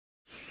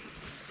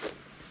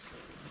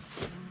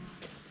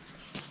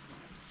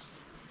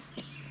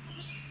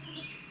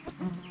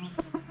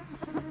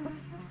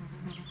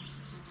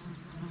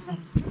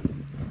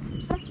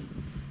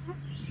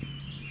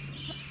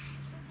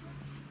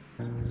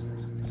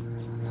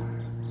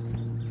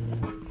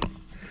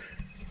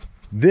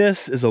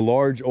This is a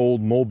large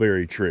old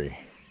mulberry tree.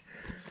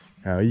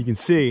 Now you can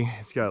see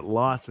it's got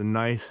lots of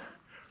nice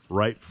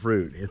ripe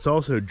fruit. It's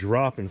also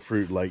dropping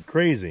fruit like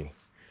crazy.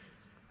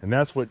 And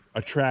that's what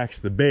attracts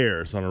the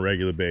bears on a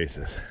regular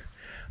basis.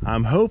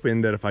 I'm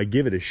hoping that if I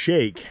give it a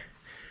shake,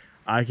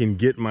 I can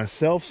get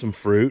myself some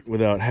fruit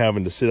without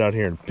having to sit out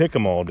here and pick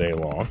them all day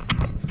long.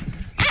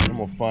 And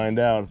we'll find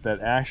out if that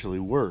actually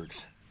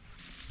works.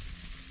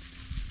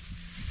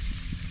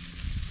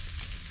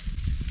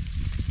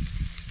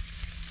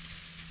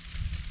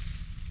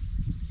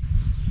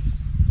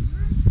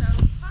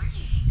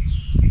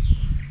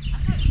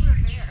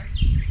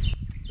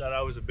 Thought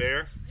I was a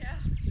bear? Yeah.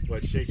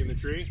 What, shaking the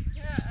tree?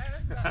 Yeah, I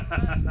was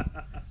about to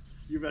run.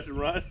 You about to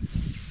run?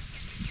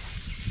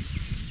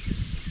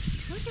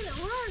 Look at it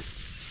work.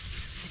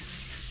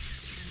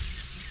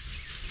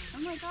 Oh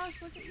my gosh,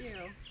 look at you.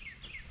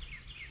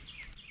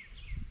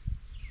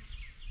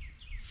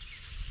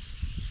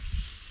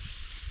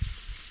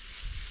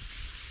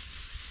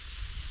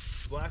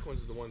 The black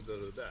ones are the ones that are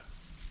the best.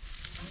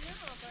 I know,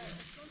 but it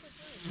smells like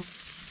fruit.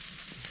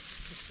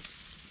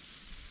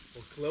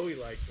 Well, Chloe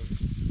likes them.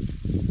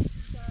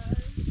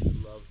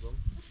 Does. Loves them.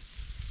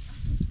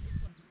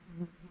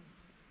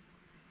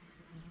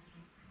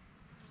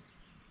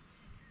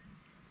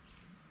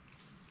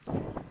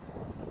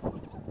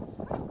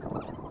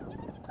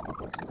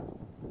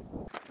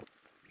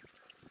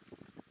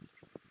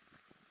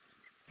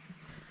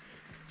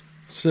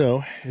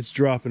 So it's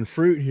dropping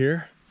fruit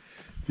here.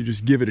 If you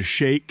just give it a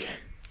shake.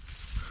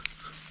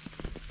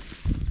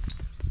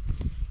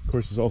 Of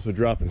course, it's also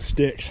dropping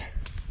sticks.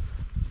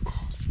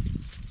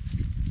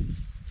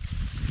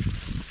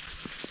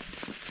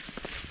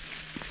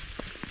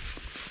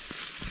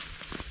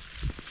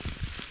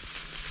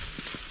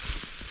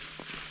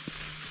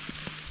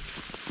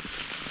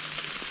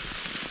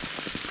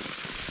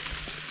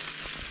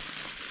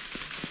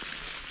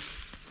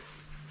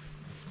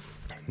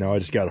 Now I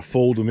just got to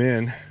fold them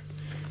in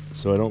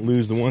so I don't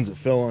lose the ones that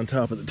fell on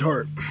top of the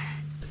tarp.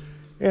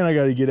 And I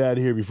got to get out of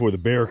here before the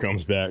bear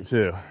comes back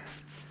too.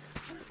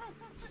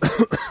 Pick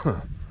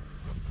up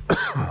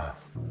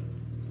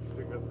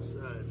the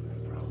sides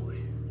probably.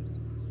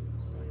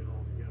 Bring it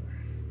all together.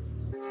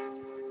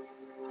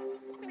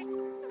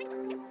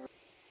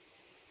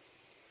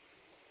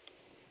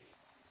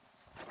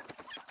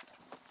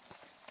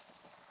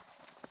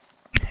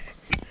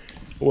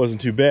 It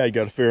wasn't too bad.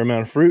 Got a fair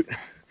amount of fruit.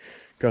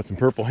 Got some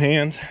purple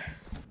hands.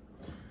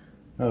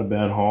 Not a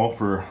bad haul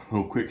for a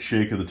little quick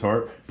shake of the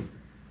tarp.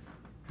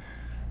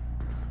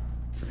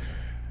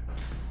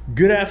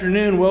 Good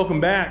afternoon, welcome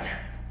back.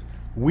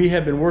 We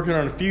have been working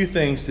on a few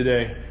things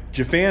today.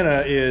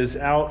 Jafana is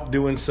out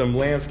doing some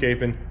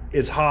landscaping.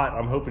 It's hot,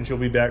 I'm hoping she'll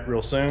be back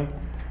real soon.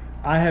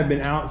 I have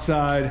been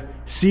outside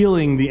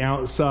sealing the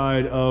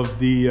outside of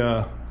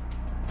the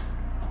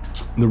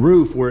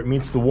roof where it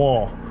meets the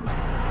wall.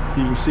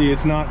 You can see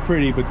it's not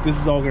pretty, but this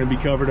is all going to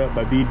be covered up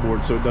by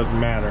beadboard, so it doesn't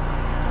matter.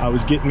 I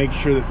was making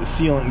sure that the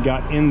sealant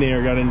got in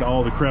there, got into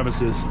all the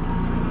crevices.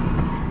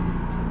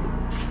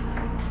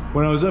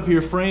 When I was up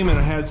here framing,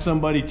 I had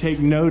somebody take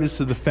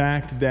notice of the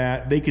fact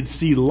that they could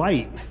see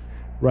light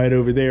right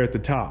over there at the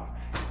top.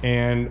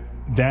 And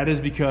that is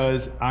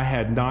because I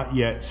had not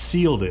yet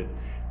sealed it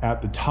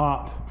at the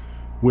top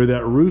where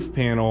that roof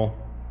panel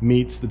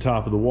meets the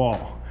top of the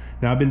wall.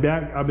 Now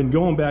I've been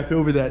going back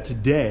over that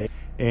today,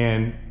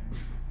 and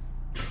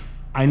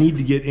I need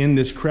to get in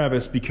this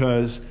crevice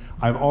because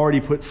I've already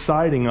put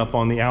siding up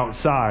on the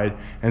outside,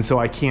 and so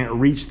I can't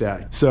reach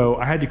that. So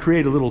I had to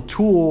create a little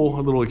tool,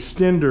 a little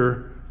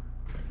extender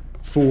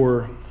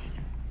for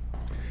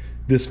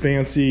this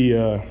fancy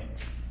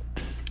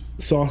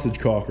sausage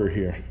caulker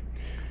here.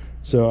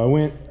 So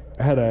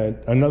I had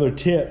another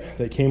tip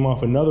that came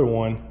off another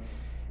one,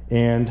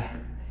 and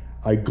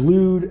I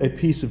glued a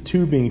piece of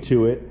tubing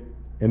to it,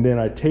 and then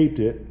I taped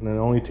it, and the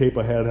only tape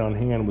I had on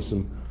hand was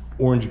some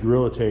orange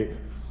Gorilla Tape.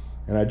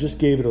 And I just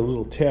gave it a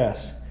little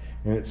test,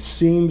 and it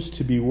seems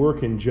to be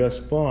working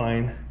just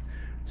fine.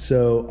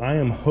 So I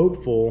am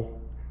hopeful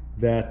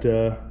that,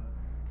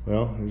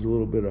 well, there's a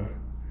little bit of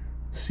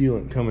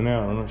sealant coming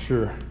out, I'm not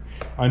sure.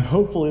 I'm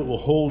hopeful it will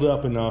hold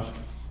up enough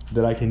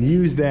that I can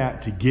use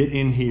that to get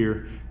in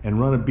here and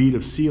run a bead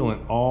of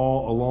sealant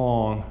all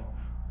along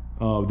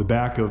the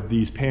back of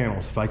these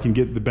panels. If I can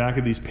get the back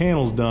of these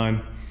panels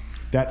done,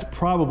 that's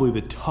probably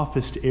the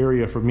toughest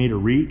area for me to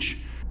reach.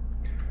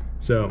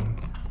 So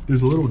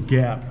there's a little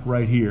gap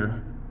right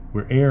here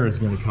where air is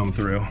going to come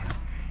through,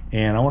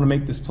 and I want to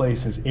make this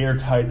place as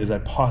airtight as I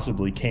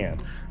possibly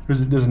can. There's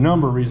a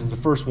number of reasons. The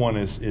first one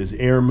is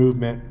air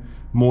movement,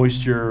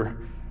 moisture,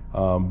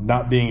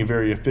 not being a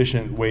very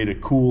efficient way to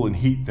cool and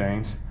heat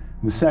things.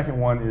 And the second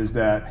one is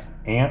that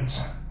ants,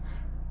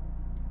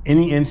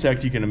 any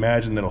insect you can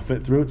imagine that'll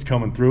fit through it's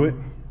coming through it.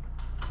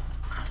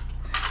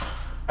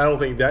 I don't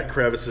think that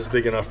crevice is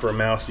big enough for a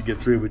mouse to get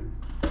through, but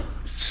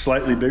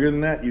slightly bigger than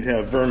that, you'd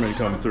have vermin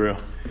coming through.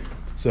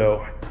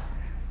 So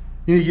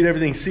you need to get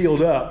everything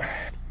sealed up.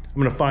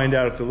 I'm gonna find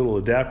out if the little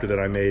adapter that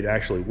I made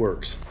actually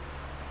works.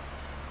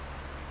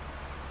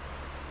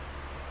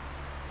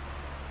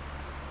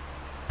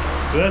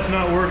 So that's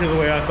not working the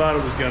way I thought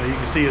it was gonna. You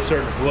can see it's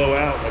starting to blow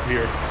out up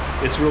here.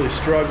 It's really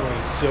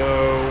struggling,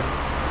 so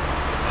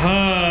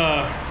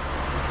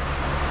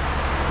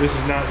this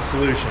is not the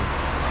solution.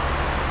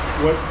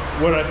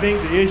 What I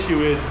think the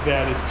issue is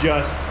that it's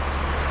just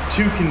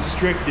too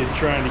constricted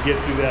trying to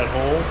get through that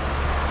hole.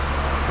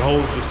 The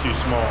hole's just too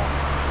small.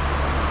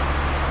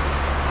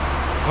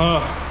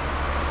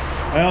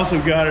 I also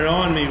got it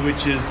on me,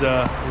 which is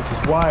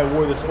why I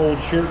wore this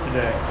old shirt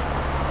today,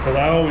 because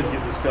I always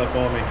get this stuff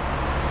on me.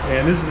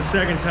 And this is the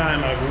second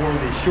time I've worn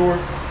these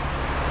shorts,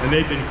 and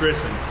they've been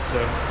christened. So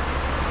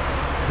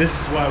this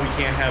is why we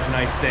can't have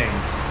nice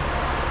things.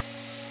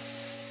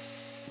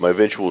 My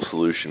eventual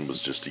solution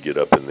was just to get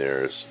up in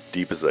there as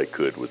deep as I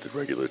could with the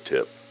regular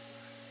tip.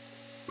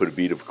 Put a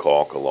bead of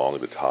caulk along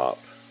the top.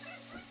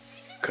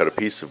 Cut a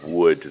piece of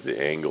wood to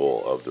the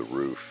angle of the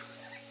roof.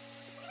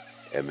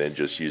 And then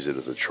just use it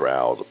as a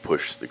trowel to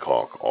push the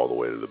caulk all the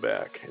way to the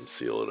back and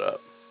seal it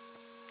up.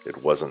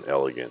 It wasn't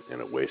elegant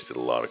and it wasted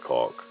a lot of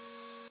caulk,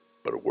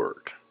 but it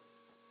worked.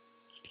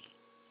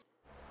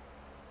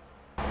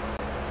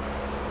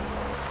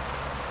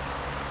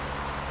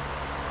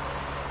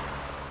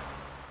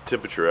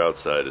 Temperature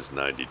outside is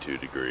 92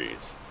 degrees.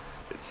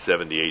 It's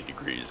 78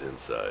 degrees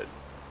inside.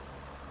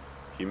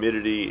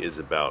 Humidity is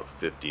about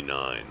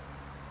 59.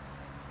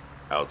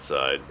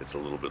 Outside it's a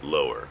little bit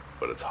lower,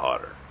 but it's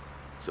hotter.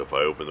 So if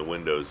I open the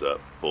windows up,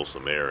 pull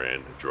some air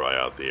in, and dry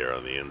out the air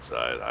on the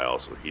inside, I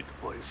also heat the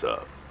place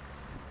up.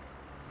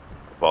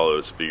 Apollo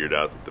has figured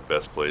out that the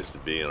best place to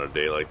be on a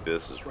day like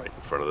this is right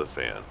in front of the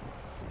fan.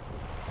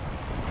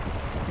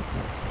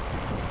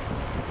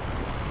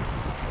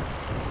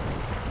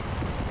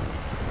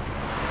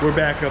 We're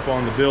back up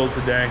on the build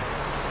today.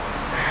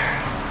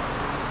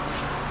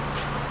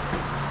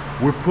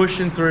 We're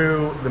pushing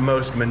through the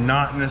most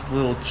monotonous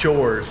little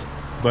chores,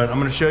 but I'm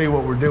going to show you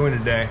what we're doing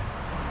today.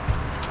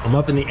 I'm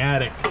up in the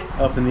attic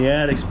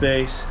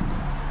space.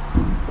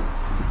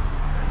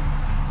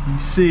 You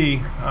see,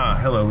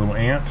 hello little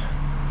ant.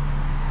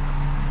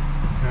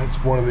 That's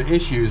one of the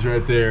issues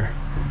right there.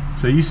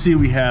 So you see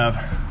we have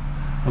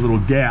a little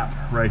gap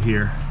right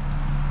here,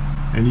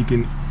 and you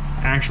can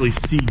actually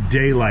see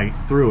daylight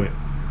through it.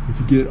 If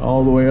you get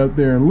all the way up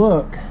there and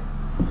look,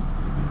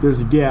 there's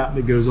a gap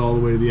that goes all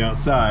the way to the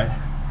outside.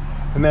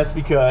 And that's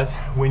because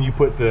when you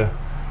put the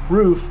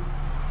roof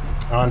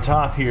on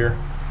top here,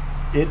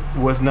 it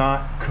was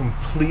not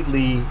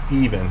completely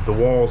even. The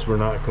walls were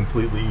not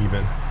completely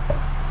even.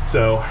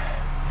 So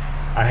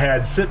I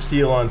had SIP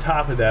seal on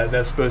top of that.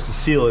 That's supposed to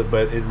seal it,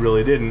 but it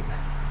really didn't.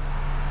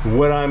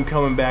 What I'm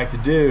coming back to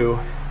do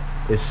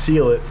is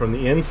seal it from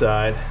the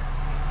inside.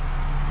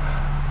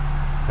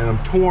 And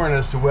I'm torn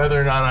as to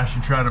whether or not I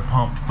should try to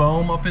pump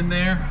foam up in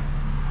there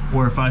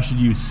or if I should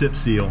use SIP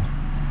seal.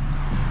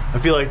 I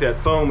feel like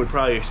that foam would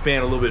probably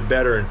expand a little bit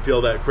better and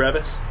fill that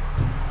crevice.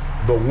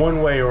 But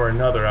one way or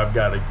another, I've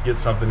got to get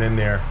something in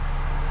there.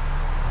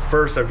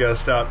 First, I've got to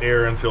stop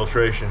air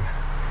infiltration.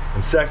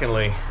 And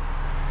secondly,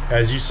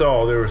 as you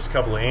saw, there was a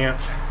couple of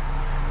ants.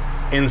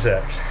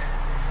 Insects.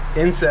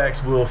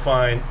 Insects will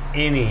find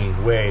any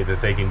way that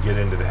they can get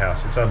into the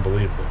house. It's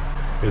unbelievable.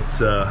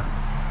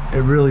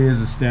 It really is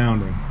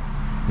astounding.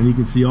 And you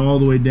can see all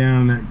the way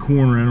down in that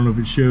corner. I don't know if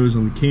it shows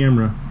on the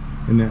camera.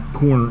 In that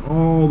corner,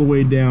 all the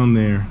way down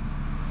there,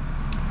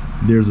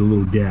 there's a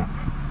little gap.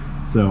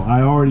 So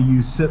I already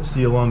used SIP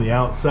seal on the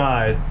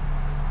outside,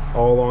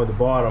 all along the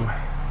bottom,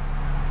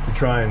 to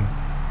try and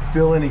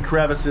fill any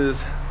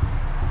crevices.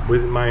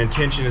 My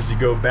intention is to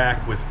go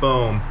back with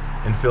foam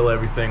and fill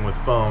everything with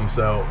foam.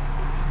 So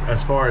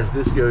as far as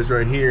this goes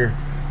right here,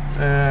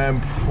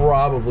 I'm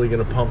probably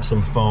going to pump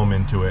some foam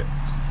into it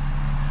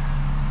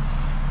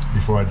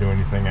before I do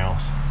anything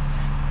else.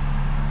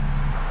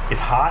 It's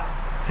hot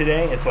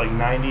today. It's like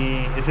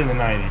 90, it's in the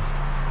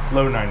 90s,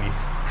 low 90s.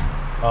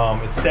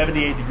 It's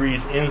 78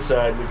 degrees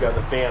inside. We've got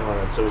the fan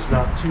running, so it's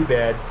not too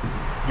bad.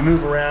 You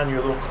move around, you're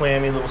a little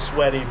clammy, a little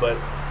sweaty, but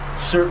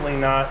certainly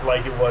not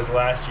like it was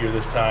last year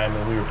this time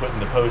when we were putting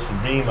the posts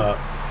and beam up.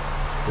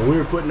 When we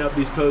were putting up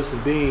these posts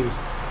and beams,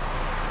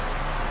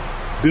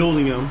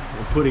 building them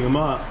and putting them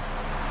up,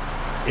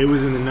 it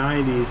was in the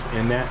 90s,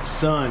 and that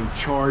sun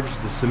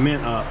charged the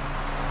cement up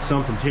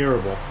something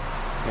terrible,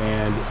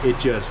 and it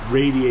just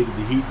radiated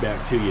the heat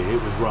back to you.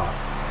 It was rough.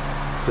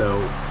 So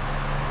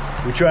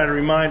we try to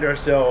remind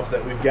ourselves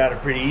that we've got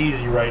it pretty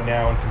easy right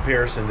now in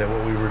comparison to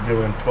what we were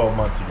doing 12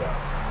 months ago.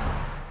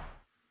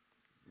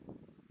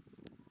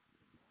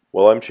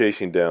 While I'm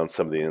chasing down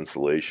some of the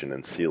insulation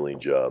and ceiling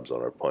jobs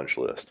on our punch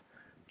list,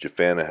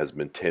 Jafana has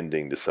been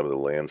tending to some of the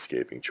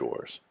landscaping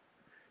chores.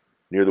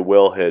 Near the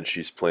wellhead,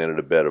 she's planted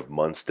a bed of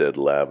Munstead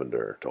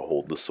lavender to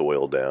hold the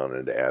soil down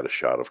and to add a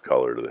shot of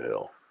color to the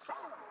hill.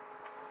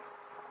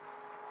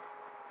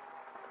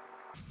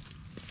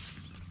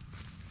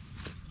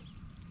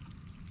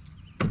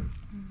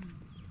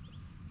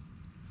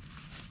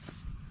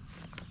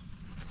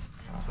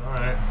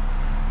 Alright,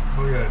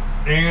 we got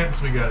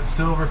ants, we got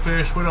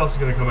silverfish. What else is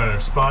going to come out of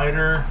there?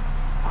 Spider.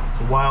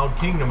 It's a wild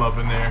kingdom up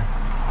in there.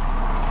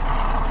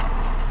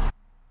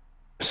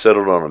 I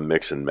settled on a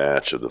mix and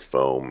match of the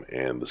foam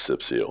and the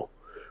SIP seal.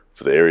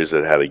 For the areas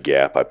that had a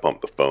gap, I pumped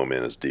the foam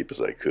in as deep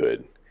as I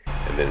could.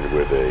 And then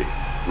where the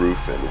roof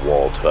and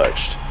wall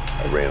touched,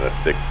 I ran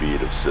a thick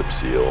bead of SIP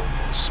seal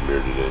and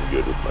smeared it in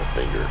good with my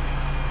finger.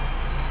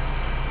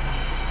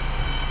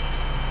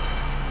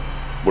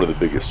 One of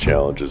the biggest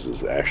challenges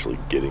is actually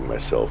getting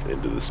myself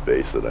into the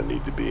space that I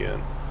need to be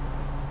in.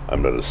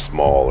 I'm not as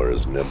small or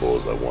as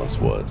nimble as I once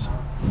was.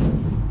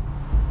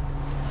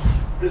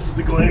 This is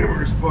the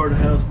glamorous part of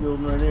house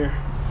building right here.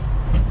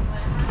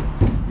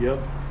 Yep.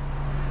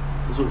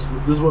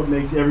 This is what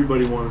makes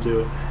everybody want to do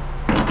it.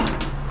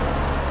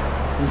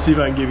 Let me see if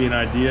I can give you an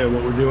idea of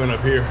what we're doing up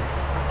here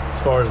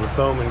as far as the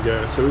foaming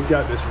goes. So we've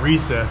got this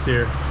recess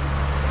here,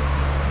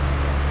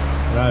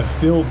 and I've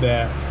filled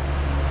that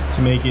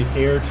to make it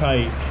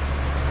airtight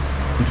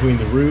between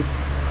the roof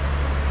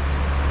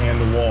and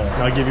the wall.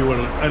 And I'll give you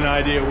an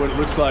idea of what it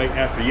looks like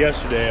after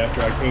yesterday,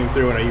 after I came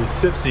through and I used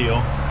SIP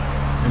seal.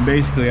 And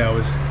basically I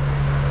was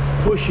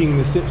pushing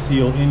the SIP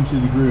seal into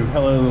the groove.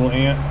 Hello, little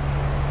ant.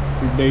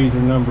 Your days are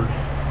numbered.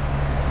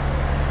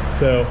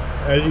 So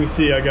as you can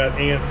see, I got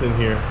ants in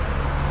here.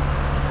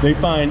 They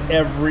find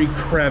every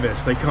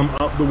crevice. They come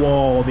up the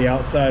wall, the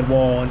outside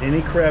wall, and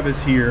any crevice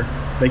here,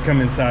 they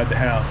come inside the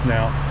house.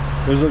 Now,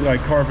 those look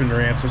like carpenter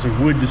ants. Those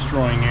are wood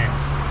destroying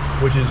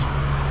ants, which is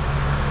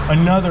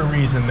another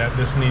reason that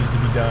this needs to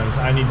be done. Is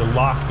I need to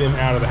lock them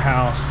out of the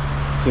house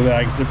so that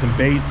I can put some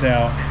baits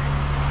out,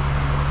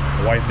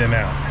 wipe them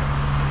out,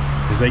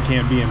 because they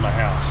can't be in my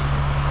house.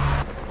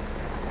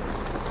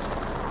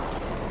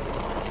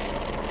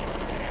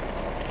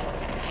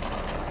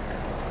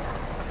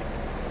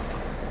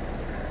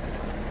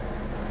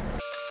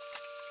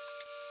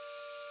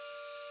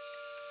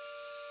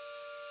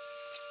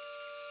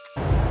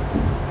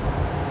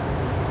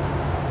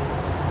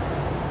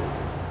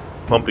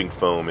 Pumping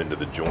foam into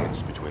the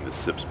joints between the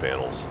SIPS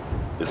panels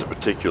is a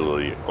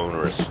particularly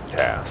onerous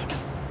task,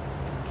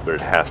 but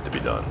it has to be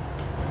done.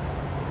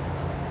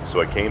 So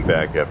I came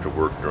back after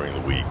work during the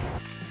week,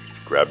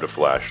 grabbed a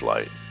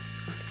flashlight,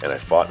 and I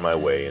fought my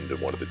way into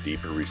one of the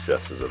deeper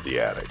recesses of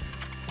the attic.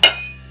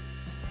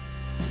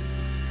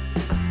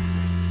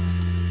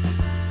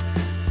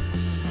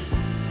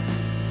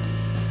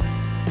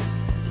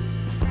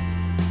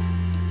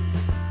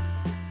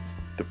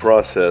 The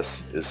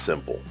process is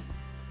simple.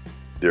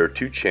 There are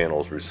two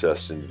channels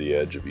recessed into the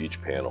edge of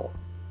each panel,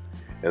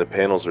 and the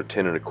panels are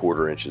 10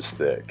 1/4 inches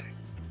thick.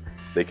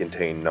 They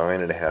contain 9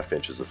 1/2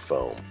 inches of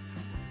foam.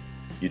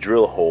 You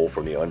drill a hole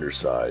from the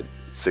underside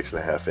 6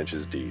 1/2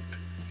 inches deep,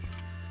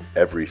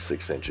 every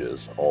 6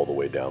 inches all the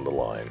way down the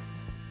line.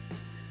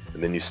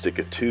 And then you stick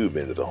a tube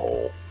into the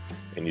hole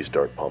and you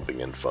start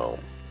pumping in foam.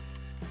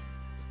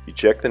 You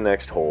check the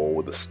next hole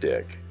with a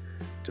stick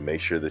to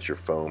make sure that your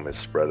foam has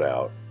spread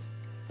out,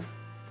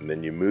 and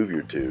then you move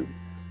your tube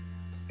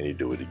and you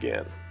do it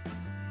again.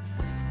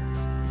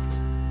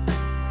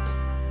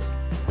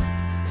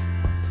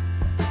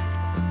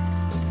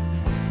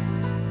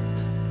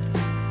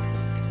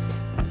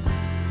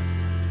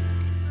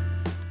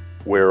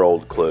 Wear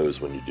old clothes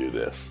when you do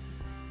this,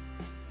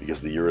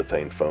 because the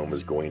urethane foam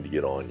is going to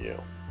get on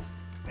you,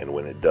 and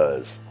when it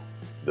does,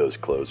 those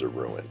clothes are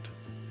ruined.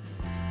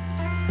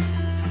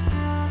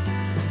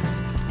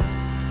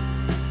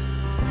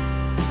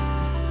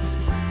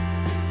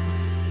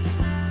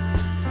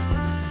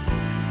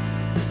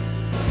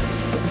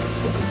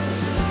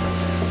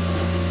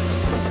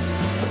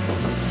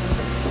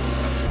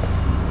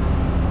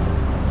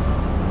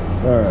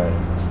 All right.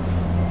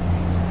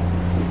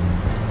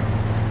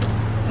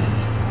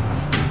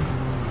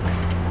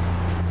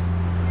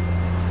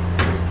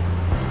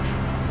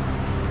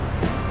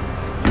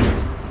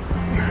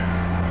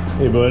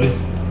 Hey buddy.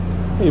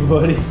 Hey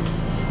buddy.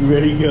 You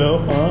ready to go,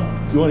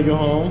 huh? You want to go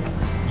home?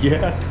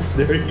 Yeah,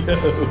 there you go.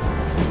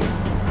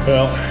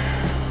 Well,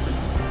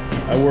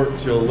 I work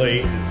till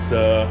late. It's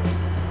I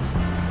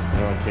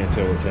can't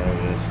tell what time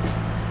it is.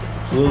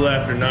 It's a little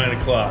after 9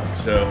 o'clock,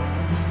 so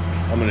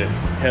I'm gonna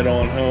head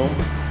on home,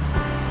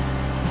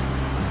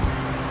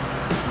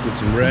 get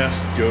some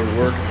rest, go to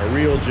work at my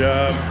real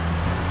job,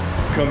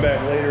 come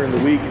back later in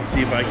the week and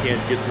see if I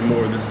can't get some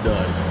more of this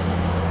done.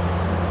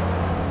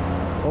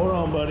 Hold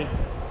on, buddy.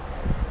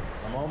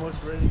 I'm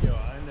almost ready to go.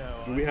 I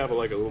know. Do we have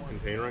like a little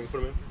container I can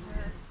put them in?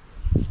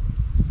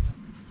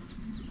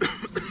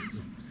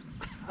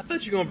 I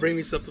thought you were gonna bring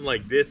me something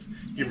like this.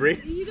 You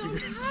don't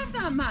have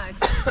that much.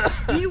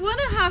 You want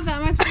to have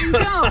that much, but you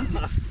don't.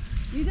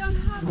 You don't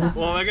have that.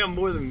 Well, I got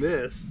more than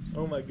this.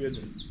 Oh my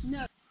goodness.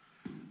 No.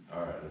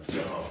 All right, let's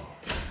go home.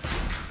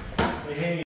 Hey, hey.